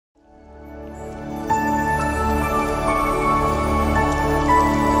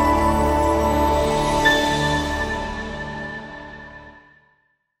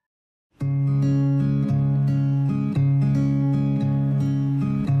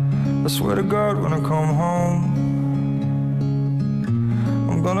I swear to God, when I come home,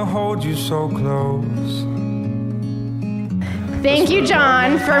 I'm gonna hold you so close. Thank you,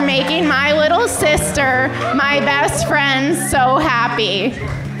 John, for making my little sister, my best friend, so happy.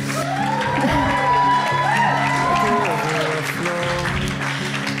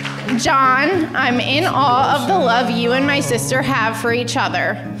 John, I'm in awe of the love you and my sister have for each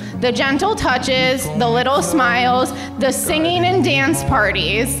other. The gentle touches, the little smiles, the singing and dance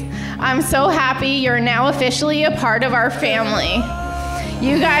parties. I'm so happy you're now officially a part of our family.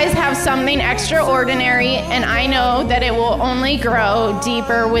 You guys have something extraordinary, and I know that it will only grow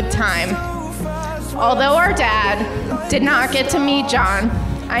deeper with time. Although our dad did not get to meet John,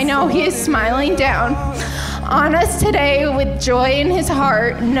 I know he is smiling down on us today with joy in his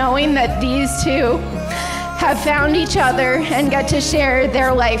heart, knowing that these two have found each other and get to share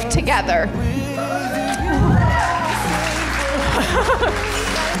their life together.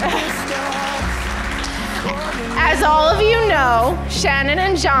 As all of you know, Shannon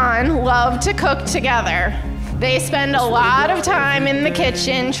and John love to cook together. They spend a lot of time in the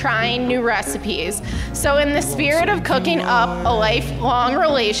kitchen trying new recipes. So in the spirit of cooking up a lifelong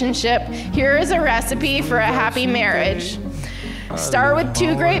relationship, here is a recipe for a happy marriage. Start with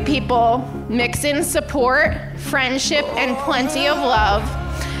two great people, mix in support, friendship, and plenty of love.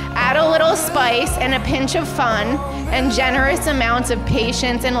 Add a little spice and a pinch of fun, and generous amounts of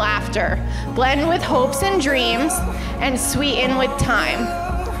patience and laughter. Blend with hopes and dreams, and sweeten with time.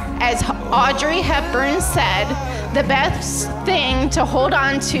 As Audrey Hepburn said, the best thing to hold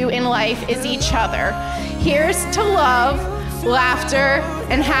on to in life is each other. Here's to love, laughter,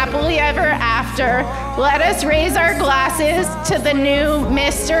 and happily ever after. Let us raise our glasses to the new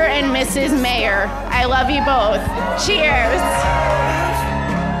Mr. and Mrs. Mayor. I love you both. Cheers.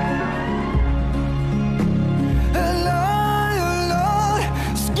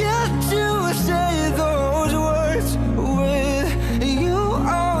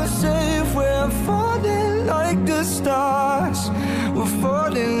 Stars, we're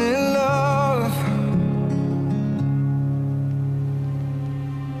falling in love.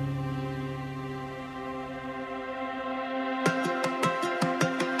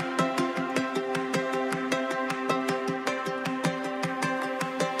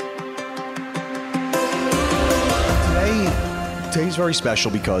 Today's very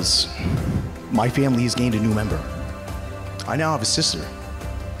special because my family has gained a new member. I now have a sister,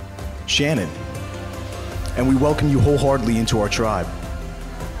 Shannon. And we welcome you wholeheartedly into our tribe.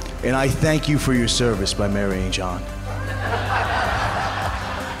 And I thank you for your service by marrying John.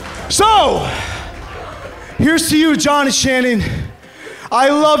 So, here's to you, John and Shannon. I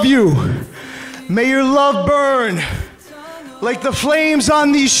love you. May your love burn like the flames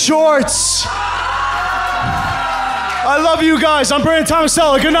on these shorts. I love you guys. I'm Brandon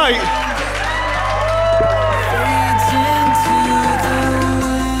Tomasella. Good night.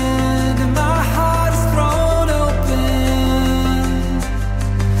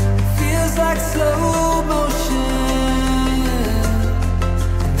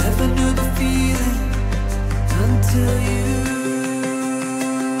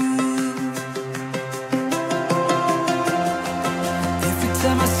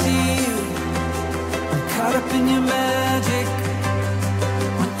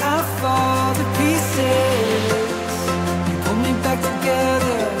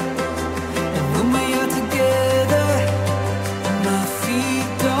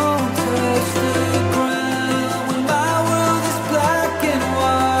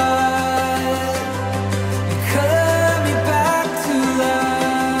 Color me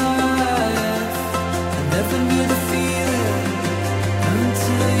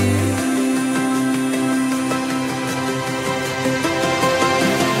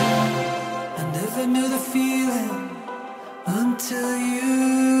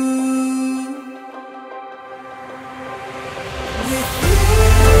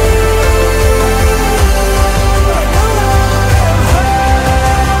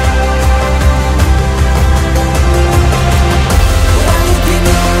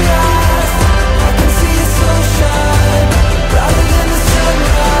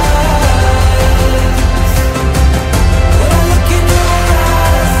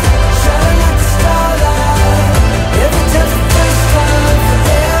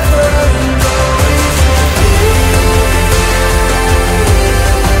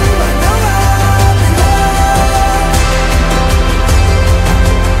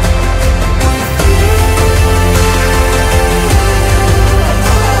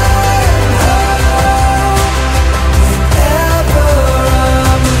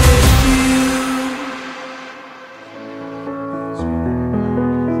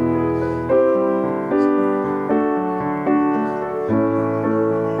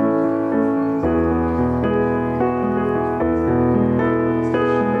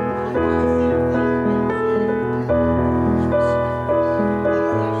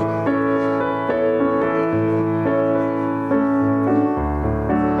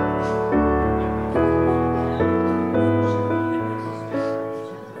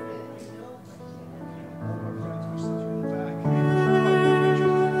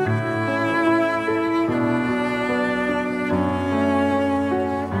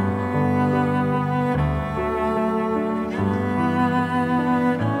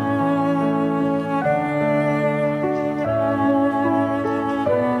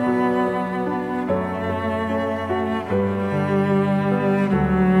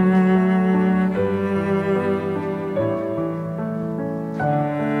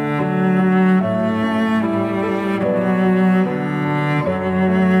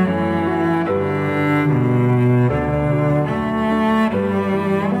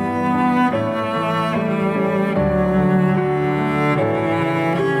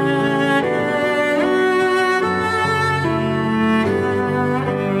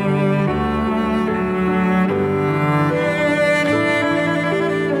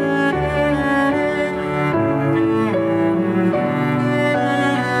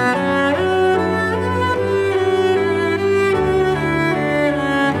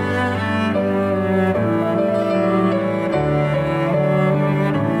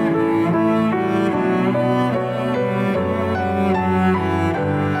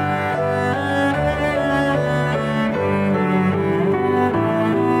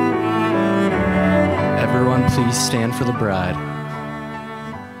Please stand for the bride.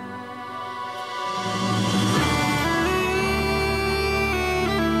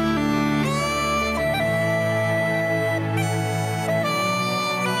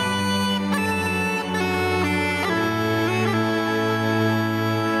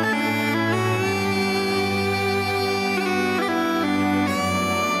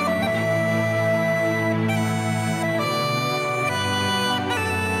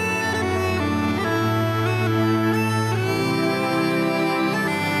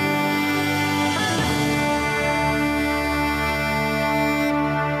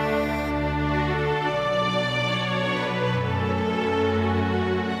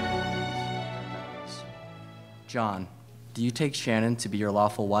 John, do you take Shannon to be your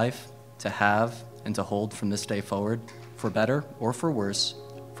lawful wife, to have and to hold from this day forward, for better or for worse,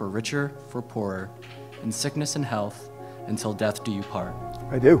 for richer, for poorer, in sickness and health, until death do you part?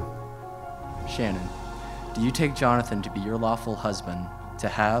 I do. Shannon, do you take Jonathan to be your lawful husband, to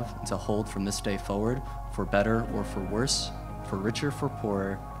have and to hold from this day forward, for better or for worse, for richer, for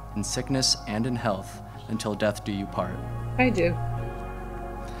poorer, in sickness and in health, until death do you part? I do.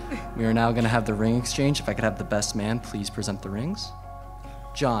 We are now going to have the ring exchange. If I could have the best man please present the rings.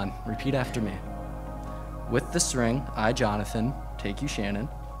 John, repeat after me. With this ring, I, Jonathan, take you, Shannon.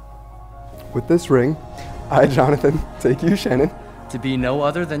 With this ring, I, Jonathan, take you, Shannon, To be no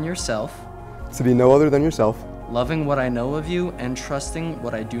other than yourself, to be no other than yourself, loving what I know of you and trusting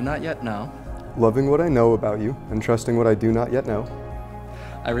what I do not yet know. loving what I know about you and trusting what I do not yet know.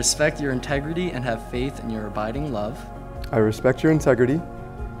 I respect your integrity and have faith in your abiding love. I respect your integrity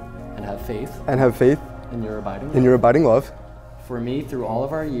And have faith in your abiding love. in your abiding love For me through all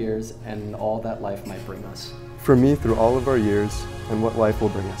of our years and all that life might bring us. for me through all of our years and what life will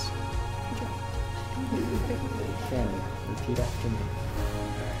bring us. Shannon, repeat after me.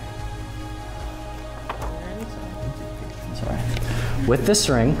 Sorry. With this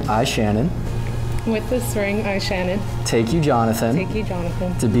ring, I, Shannon, With this ring, I, Shannon, take you, Jonathan, take you,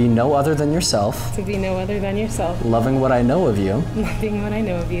 Jonathan, to be no other than yourself, to be no other than yourself, loving what I know of you loving what I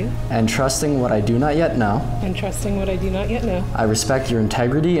know of you, and trusting what I do not yet know. and trusting what I do not yet know. I respect your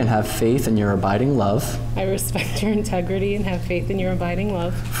integrity and have faith in your abiding love. I respect your integrity and have faith in your abiding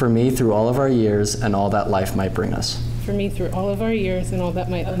love. For me through all of our years and all that life might bring us. For me through all of our years and all that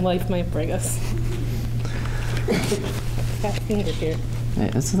life might bring us. Fat finger here.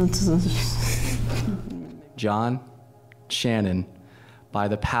 John, Shannon, by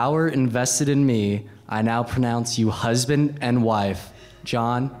the power invested in me, I now pronounce you husband and wife.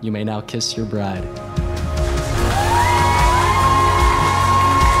 John, you may now kiss your bride.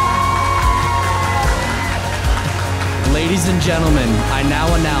 Ladies and gentlemen, I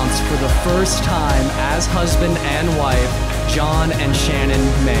now announce for the first time as husband and wife, John and Shannon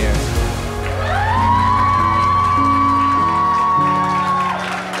Mayer.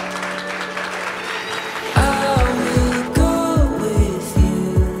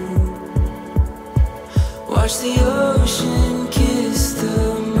 Watch the ocean kiss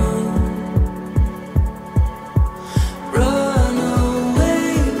the moon. Run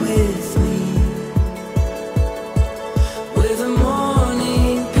away with me, where the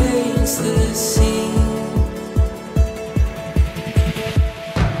morning paints the scene.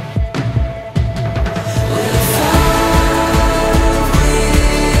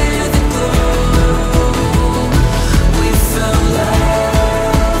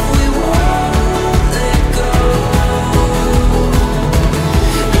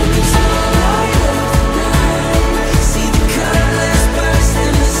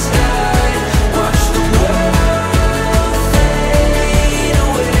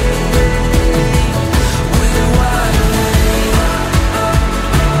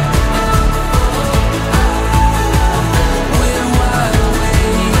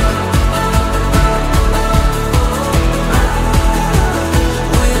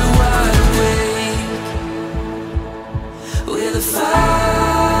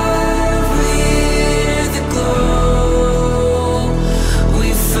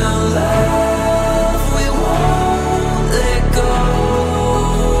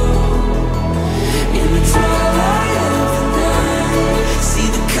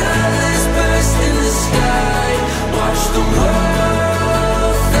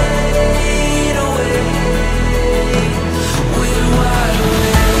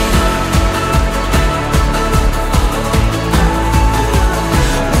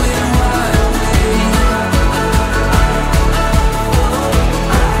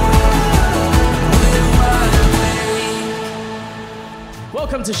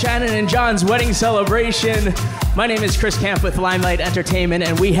 Shannon and John's wedding celebration. My name is Chris Camp with Limelight Entertainment,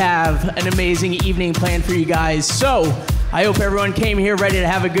 and we have an amazing evening planned for you guys. So I hope everyone came here ready to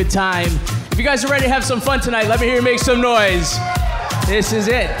have a good time. If you guys are ready to have some fun tonight, let me hear you make some noise. This is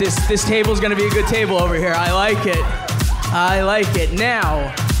it. This table's gonna be a good table over here. I like it. I like it.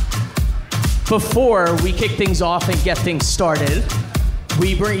 Now, before we kick things off and get things started,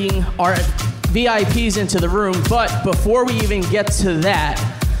 we bring our VIPs into the room, but before we even get to that,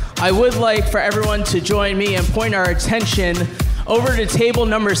 I would like for everyone to join me and point our attention over to table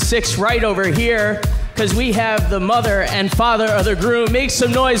number 6 right over here, because we have the mother and father of the groom. Make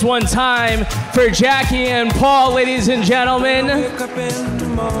some noise one time for Jackie and Paul, ladies and gentlemen.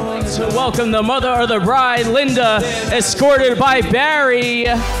 So welcome the mother of the bride, Linda, escorted by Barry.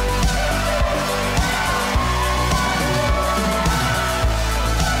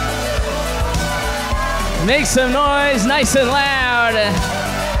 Make some noise, nice and loud,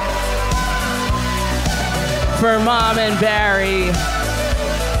 for Mom and Barry.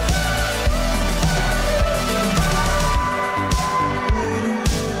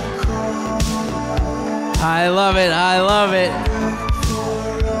 I love it, I love it.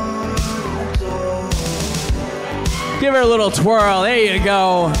 Give her a little twirl, there you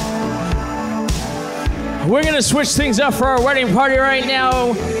go. We're gonna switch things up for our wedding party right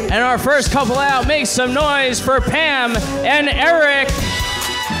now. And our first couple out, make some noise for Pam and Eric.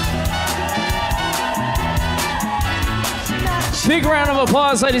 Big round of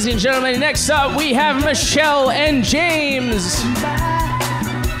applause, ladies and gentlemen. Next up, we have Michelle and James.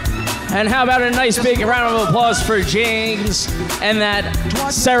 And how about a nice big round of applause for James and that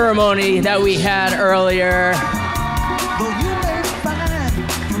ceremony that we had earlier.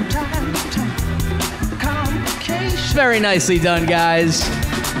 Very nicely done, guys.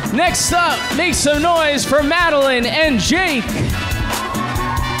 Next up, make some noise for Madeline and Jake.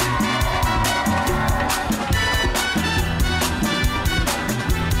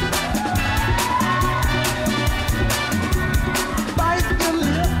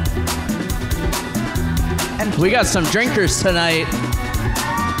 We got some drinkers tonight.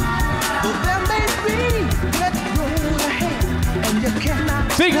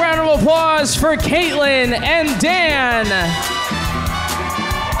 Big round of applause for Caitlin and Dan.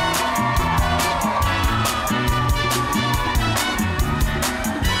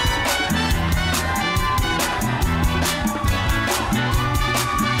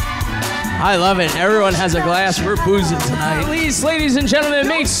 I love it. Everyone has a glass. We're boozing tonight. Please, ladies and gentlemen,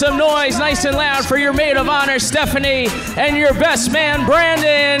 make some noise nice and loud for your maid of honor, Stephanie, and your best man,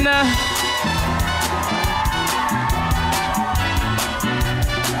 Brandon.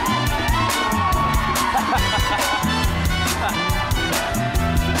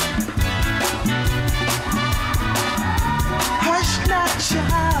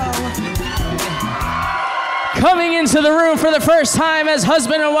 Coming into the room for the first time as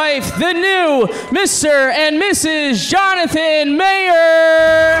husband and wife, the new Mr. and Mrs. Jonathan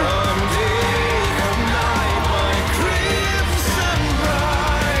Mayer.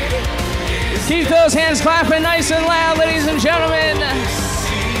 Keep those hands clapping nice and loud, ladies and gentlemen.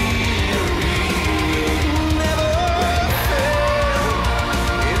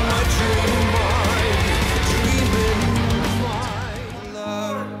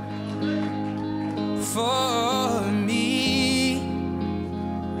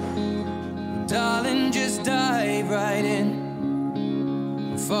 Darling, just dive right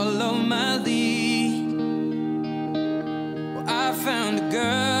in, follow my lead. Well, I found a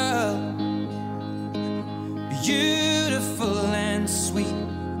girl, beautiful and sweet.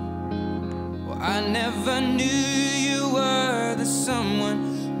 Well, I never knew you were the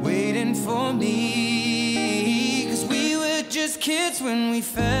someone waiting for me. 'Cause we were just kids when we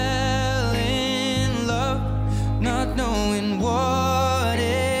fell in love, not knowing what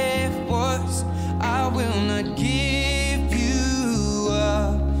it was. I will not give you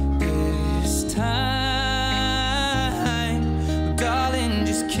up this time. Darling,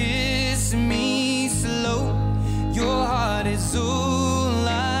 just kiss me slow. Your heart is all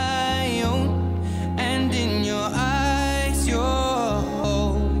I own, and in your eyes you're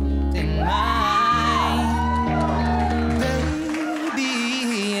holding mine.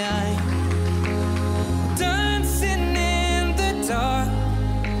 Baby, I'm dancing in the dark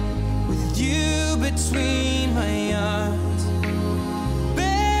with you between my arms,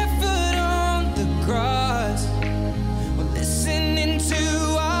 barefoot on the grass, we're listening to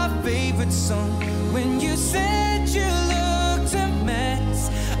our favorite song. When you said you looked a mess,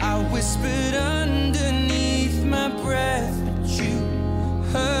 I whispered underneath my breath, but you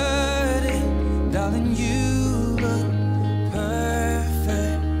heard it. Darling, you look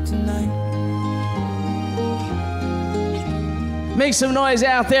perfect Make some noise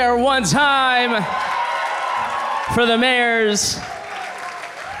out there one time for the mayors.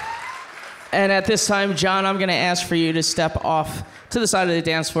 And at this time, John, I'm going to ask for you to step off to the side of the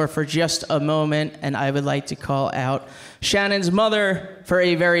dance floor for just a moment, and I would like to call out Shannon's mother for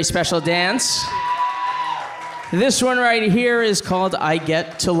a very special dance. This one right here is called I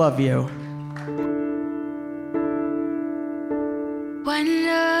Get to Love You. One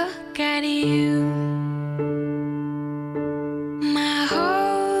look at you, my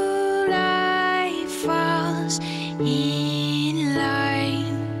whole life falls in line.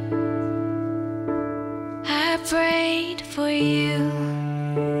 I prayed for you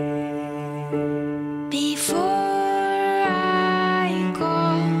before I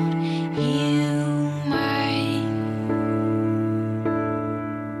called you mine.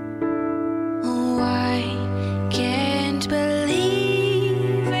 Oh, I can't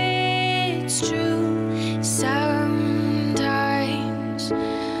believe it's true sometimes.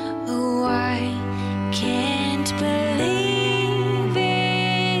 Oh, I can't believe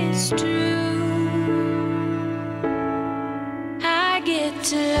it's true. I get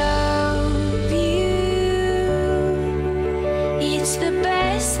to love you. It's the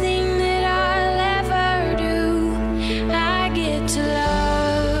best thing that I'll ever do. I get to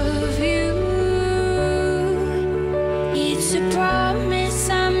love you. It's a promise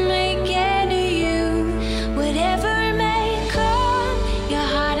I'm making to you. Whatever may come, your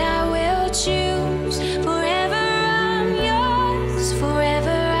heart I will choose. Forever I'm yours,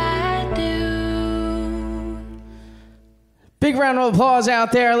 forever I do. Big round of applause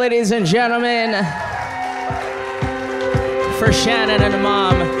out there, ladies and gentlemen, for Shannon and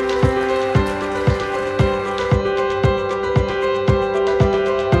Mom.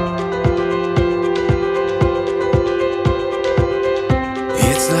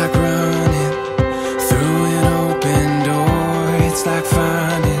 It's like running through an open door. It's like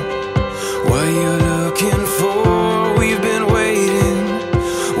finding what you're looking for. We've been waiting,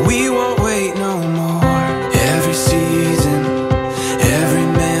 we won't wait no more. Every season, every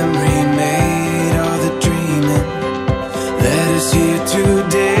memory made, all the dreaming led us here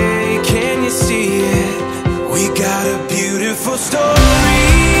today. Can you see it? We got a beautiful story.